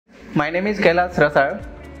My name is Kailash Rasal.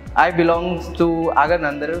 I belong to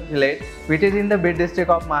Agarnandar village, which is in the Bid district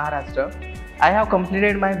of Maharashtra. I have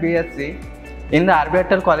completed my BSc in the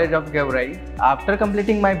Arbitral College of Gevrai. After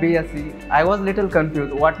completing my BSc, I was little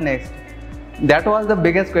confused. What next? That was the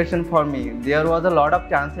biggest question for me. There was a lot of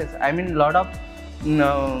chances. I mean, lot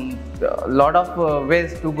of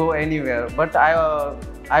ways to go anywhere. But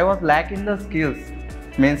I was lacking the skills.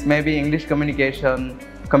 Means maybe English communication,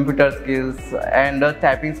 computer skills, and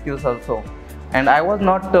typing skills also. And I was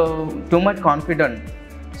not too much confident.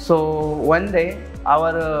 So one day,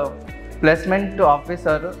 our placement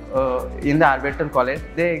officer in the Arbitral College,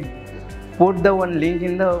 they put the one link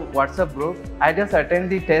in the WhatsApp group. I just attend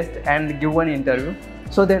the test and give one interview.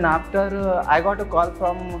 So then after I got a call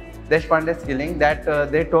from Deshpande Skilling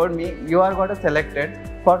that they told me you are got selected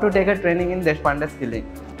for to take a training in Deshpande Skilling.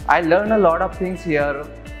 I learned a lot of things here.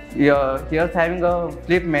 Here's having a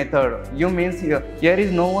flip method. You means here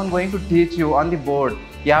is no one going to teach you on the board.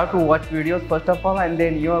 You have to watch videos first of all, and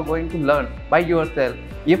then you are going to learn by yourself.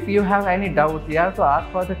 If you have any doubts, you have to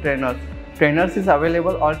ask for the trainers. Trainers is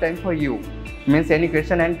available all time for you. Means any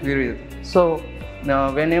question and queries. So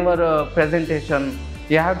whenever presentation,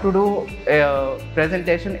 you have to do a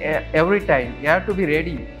presentation every time. You have to be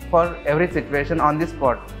ready for every situation on the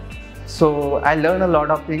spot. So I learned a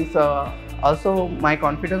lot of things. Also, my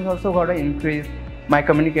confidence also got to increase. My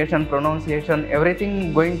communication, pronunciation,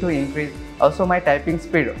 everything going to increase. Also, my typing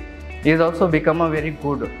speed is also become a very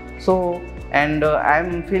good. So, and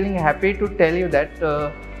I'm feeling happy to tell you that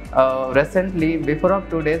recently, before of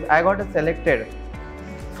 2 days, I got selected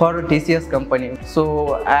for TCS company.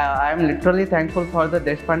 So I am literally thankful for the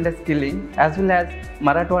Deshpande Skilling as well as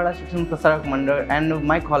Marathwada Shikshan Prasarak Mandal and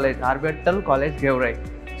my college, Arbitral College Gevrai.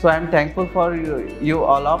 So I am thankful for you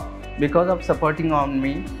all of because of supporting on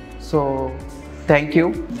me. So thank you.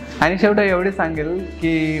 आणि शेवटी एवढे सांगेल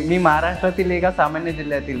की मी महाराष्ट्रातील एका सामान्य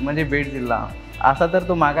जिल्ह्यातील म्हणजे बीड जिल्हा असा तर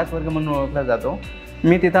तो मागासवर्ग म्हणून ओळखला जातो.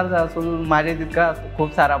 मी तिथं असून माझे तितका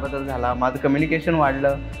खूप सारा बदल झाला. माझं कम्युनिकेशन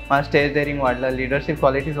वाढलं, माझं स्टेज डेअरिंग वाढलं, लिडरशिप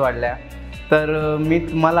क्वालिटीज वाढल्या. तर मी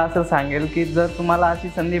तुम्हाला असं सांगेल की जर तुम्हाला अशी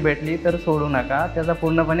संधी भेटली तर सोडू नका, त्याचा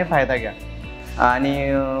पूर्णपणे फायदा घ्या. आणि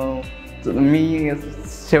मी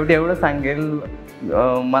शेवटी एवढं सांगेल,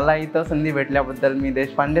 मला इथं संधी भेटल्याबद्दल मी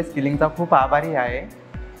देशपांडे स्किलिंगचा खूप आभारी आहे.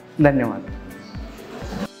 धन्यवाद.